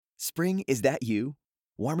Spring, is that you?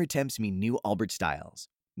 Warmer temps mean new Allbirds styles.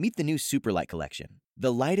 Meet the new Superlight collection,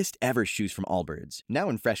 the lightest ever shoes from Allbirds, now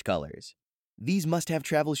in fresh colors. These must-have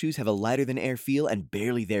travel shoes have a lighter-than-air feel and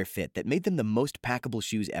barely there fit that made them the most packable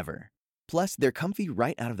shoes ever. Plus, they're comfy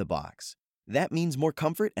right out of the box. That means more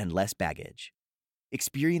comfort and less baggage.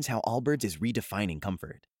 Experience how Allbirds is redefining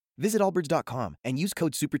comfort. Visit allbirds.com and use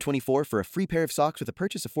code SUPER24 for a free pair of socks with a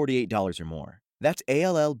purchase of $48 or more. That's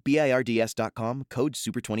ALLBIRDS.com, code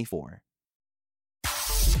SUPER24.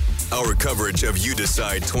 Our coverage of You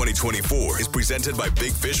Decide 2024 is presented by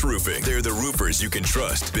Big Fish Roofing. They're the roofers you can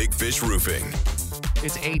trust. Big Fish Roofing.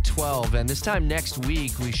 It's 8:12, and this time next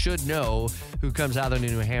week, we should know who comes out of the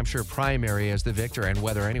New Hampshire primary as the victor and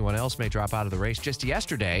whether anyone else may drop out of the race. Just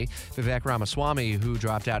yesterday, Vivek Ramaswamy, who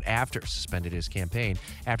dropped out after suspended his campaign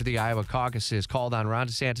after the Iowa caucuses, called on Ron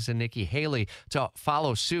DeSantis and Nikki Haley to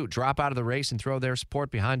follow suit, drop out of the race, and throw their support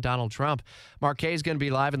behind Donald Trump. Mark Kaye is going to be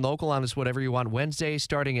live and local on this Whatever You Want Wednesday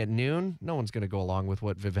starting at noon. No one's going to go along with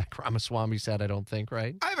what Vivek Ramaswamy said, I don't think,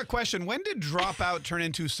 right? I have a question. When did dropout turn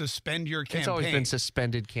into suspend your campaign? It's always been suspended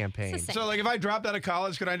campaign. So, like, if I dropped out of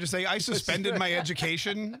college, could I just say I suspended my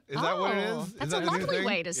education? Is that what it is? That's a lovely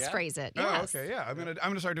way to phrase it. Yes. Oh, okay, yeah. I'm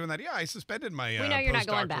gonna start doing that. Yeah, I suspended my we know you're not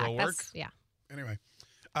going back. Work. Anyway,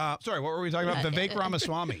 sorry, what were we talking about? Vivek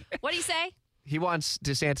Ramaswamy. What do you say? He wants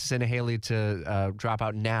DeSantis and Haley to drop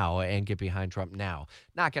out now and get behind Trump now.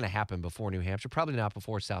 Not going to happen before New Hampshire, probably not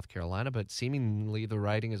before South Carolina, but seemingly the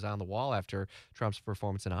writing is on the wall after Trump's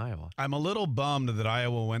performance in Iowa. I'm a little bummed that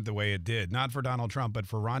Iowa went the way it did, not for Donald Trump, but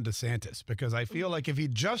for Ron DeSantis, because I feel like if he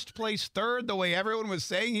just placed third the way everyone was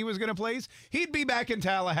saying he was going to place, he'd be back in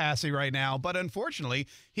Tallahassee right now. But unfortunately,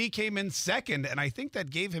 he came in second, and I think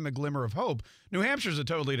that gave him a glimmer of hope. New Hampshire's a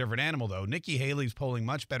totally different animal, though. Nikki Haley's polling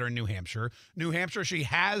much better in New Hampshire. New Hampshire, she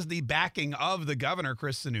has the backing of the governor,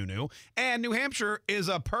 Chris Sununu, and New Hampshire is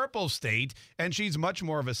a purple state, and she's much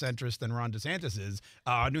more of a centrist than Ron DeSantis is.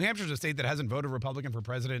 New Hampshire's a state that hasn't voted Republican for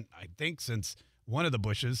president, I think, since one of the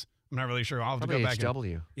Bushes. I'm not really sure. I'll have to go back.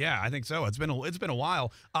 HW. Yeah, I think so. It's been a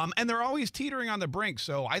while, and they're always teetering on the brink.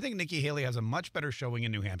 So I think Nikki Haley has a much better showing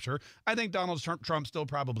in New Hampshire. I think Donald Trump still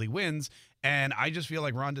probably wins, and I just feel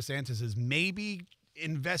like Ron DeSantis is maybe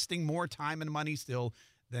investing more time and money still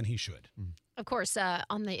than he should. Of course,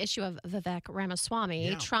 on the issue of Vivek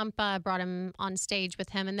Ramaswamy, Trump brought him on stage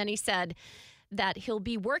with him, and then he said that he'll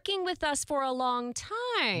be working with us for a long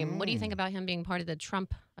time. What do you think about him being part of the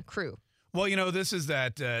Trump crew? Well, you know, this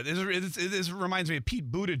reminds me of Pete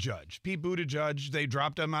Buttigieg. Pete Buttigieg, they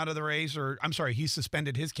dropped him out of the race, or I'm sorry, he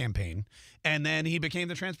suspended his campaign, and then he became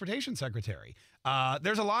the transportation secretary.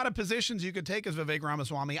 There's a lot of positions you could take as Vivek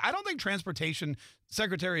Ramaswamy. I don't think transportation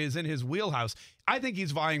secretary is in his wheelhouse. I think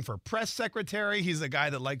he's vying for press secretary. He's the guy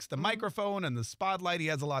that likes the microphone and the spotlight. He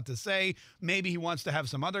has a lot to say. Maybe he wants to have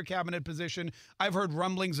some other cabinet position. I've heard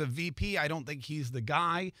rumblings of VP. I don't think he's the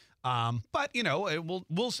guy. But, you know,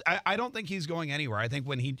 I don't think he's going anywhere. I think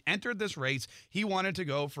when he entered this race, he wanted to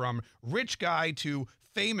go from rich guy to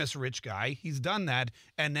famous rich guy. He's done that,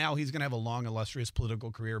 and now he's going to have a long, illustrious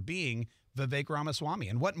political career being Vivek Ramaswamy.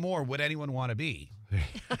 And what more would anyone want to be?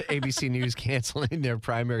 ABC News canceling their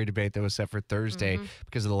primary debate that was set for Thursday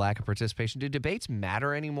because of the lack of participation. Do debates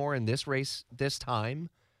matter anymore in this race this time?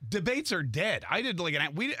 Debates are dead. I did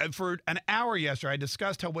for an hour yesterday. I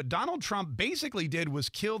discussed how what Donald Trump basically did was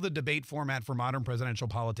kill the debate format for modern presidential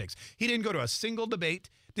politics. He didn't go to a single debate,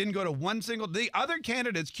 didn't go to one single. The other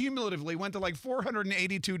candidates cumulatively went to like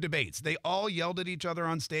 482 debates. They all yelled at each other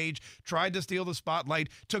on stage, tried to steal the spotlight,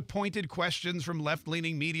 took pointed questions from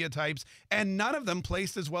left-leaning media types, and none of them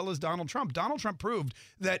placed as well as Donald Trump. Donald Trump proved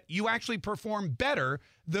that you actually perform better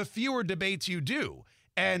the fewer debates you do.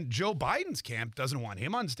 And Joe Biden's camp doesn't want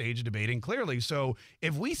him on stage debating, clearly. So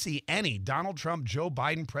if we see any Donald Trump, Joe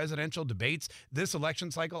Biden presidential debates this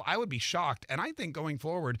election cycle, I would be shocked. And I think going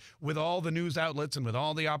forward, with all the news outlets and with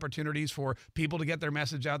all the opportunities for people to get their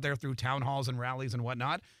message out there through town halls and rallies and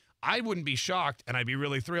whatnot, I wouldn't be shocked, and I'd be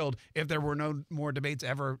really thrilled if there were no more debates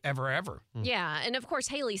ever. Yeah, and of course,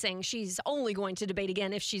 Haley saying she's only going to debate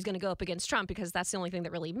again if she's going to go up against Trump because that's the only thing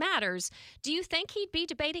that really matters. Do you think he'd be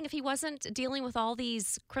debating if he wasn't dealing with all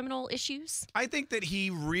these criminal issues? I think that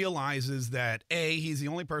he realizes that, A, he's the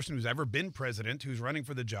only person who's ever been president who's running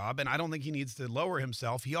for the job, and I don't think he needs to lower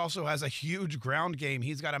himself. He also has a huge ground game.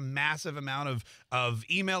 He's got a massive amount of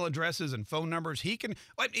email addresses and phone numbers. He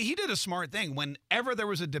did a smart thing. Whenever there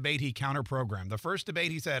was a debate debate he counter-programmed. The first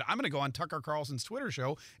debate, he said, I'm going to go on Tucker Carlson's Twitter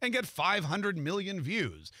show and get 500 million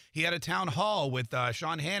views. He had a town hall with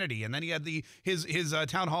Sean Hannity, and then he had his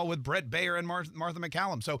town hall with Brett Baer and Martha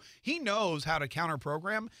McCallum. So he knows how to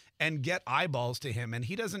counter-program and get eyeballs to him, and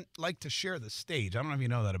he doesn't like to share the stage. I don't know if you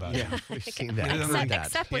know that about him. We've seen that.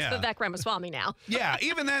 Except with Vivek Ramaswamy now. Yeah,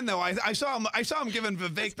 even then though, I saw him giving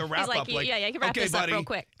Vivek the wrap up. Like, you can wrap okay, this buddy. up real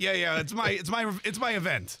quick. Yeah, it's my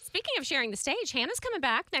event. Speaking of sharing the stage, Hannah's coming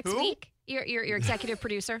back next week. Your executive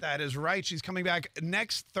producer. That is right. She's coming back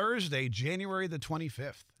next Thursday, January the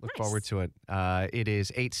 25th. Look forward to it. It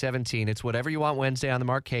is 8:17. It's Whatever You Want Wednesday on the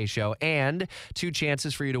Mark Kaye Show, and 2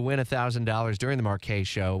 chances for you to win $1,000 during the Mark Kaye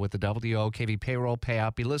Show with the WOKV payroll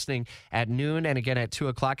payout. Be listening at noon and again at 2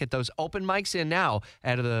 o'clock. Get those open mics in now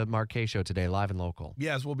out of the Mark Kaye Show today, live and local.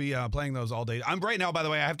 Yes, we'll be playing those all day. Right now, by the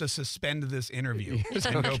way, I have to suspend this interview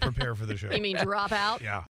and go prepare for the show. You mean drop out? Yeah.